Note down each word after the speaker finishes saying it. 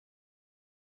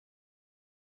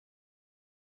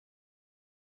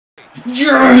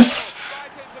Yes!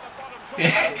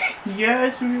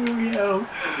 Yes, Muriel!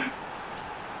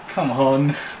 Come on.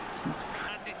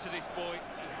 Hand it to this boy.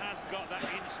 He has got that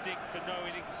instinct for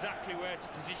knowing exactly where to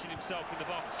position himself in the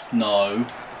box. No.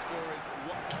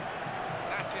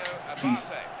 Please.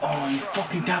 Oh, you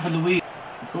fucking David Luiz.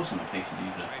 Of course I'm a pace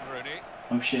abuser.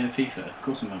 I'm shit at FIFA. Of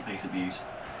course I'm going to pace abuse.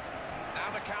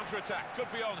 Now the counter-attack could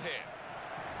be on here.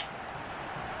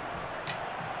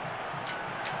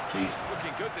 Please.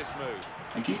 Looking good, this move.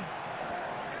 Thank you.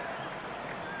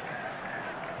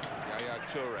 Yaya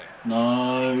Toure.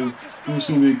 No. It's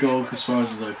going to be a goal because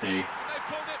Suarez is OP. They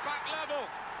pulled it back level.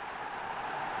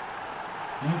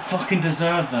 You don't fucking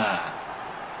deserve that.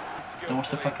 Don't watch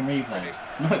the fucking replay.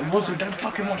 No, it wasn't. Don't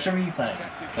fucking watch the replay.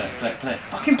 Play, play, play.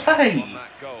 Fucking play!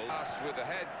 With the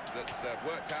head that's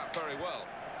worked out very well.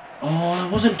 Oh,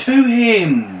 it wasn't to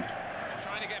him!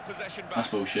 Trying to get possession back. That's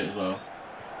bullshit as well.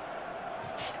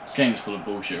 This game is full of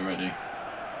bullshit already.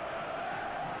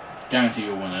 Guarantee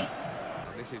you'll win it.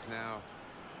 This is now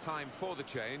time for the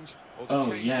change. Or the Oh,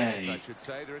 changes, yay. I should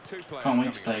say. There are two players Can't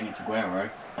wait to play coming against Aguero. on.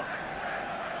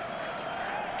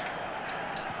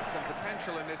 There's some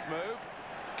potential in this move.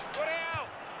 Put it out!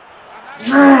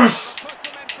 Yes!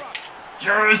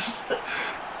 Yes!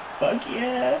 Fuck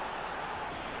yeah!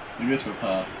 He goes for a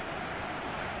pass.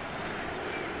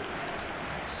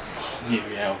 Oh,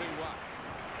 Muriel.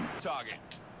 Target.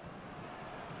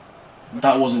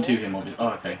 That wasn't to him, obviously. Oh,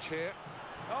 okay.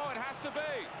 Oh, it has to be.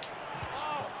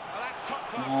 Oh, well, that's top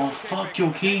class. Oh, fuck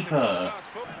your keeper.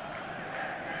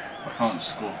 I can't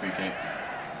score free kicks.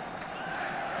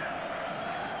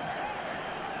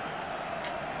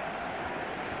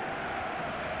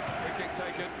 Free kick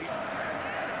taken.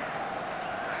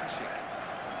 Handshake.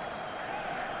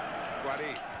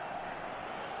 Guadi.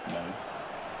 No.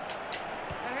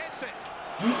 And hits it.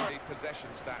 The possession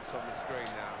stats on the screen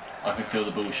now. I can feel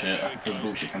the bullshit. I can feel the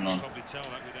bullshit coming on. Probably tell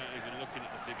that without even looking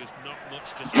at the figures. Not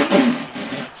much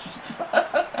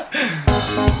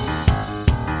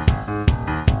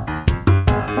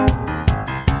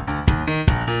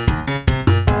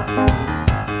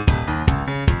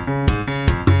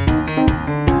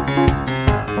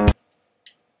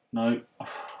No.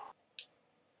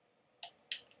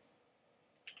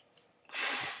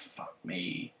 Fuck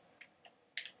me.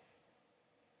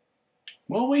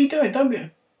 What were you doing? Don't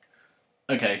be.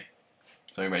 Okay.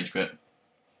 So rage quit.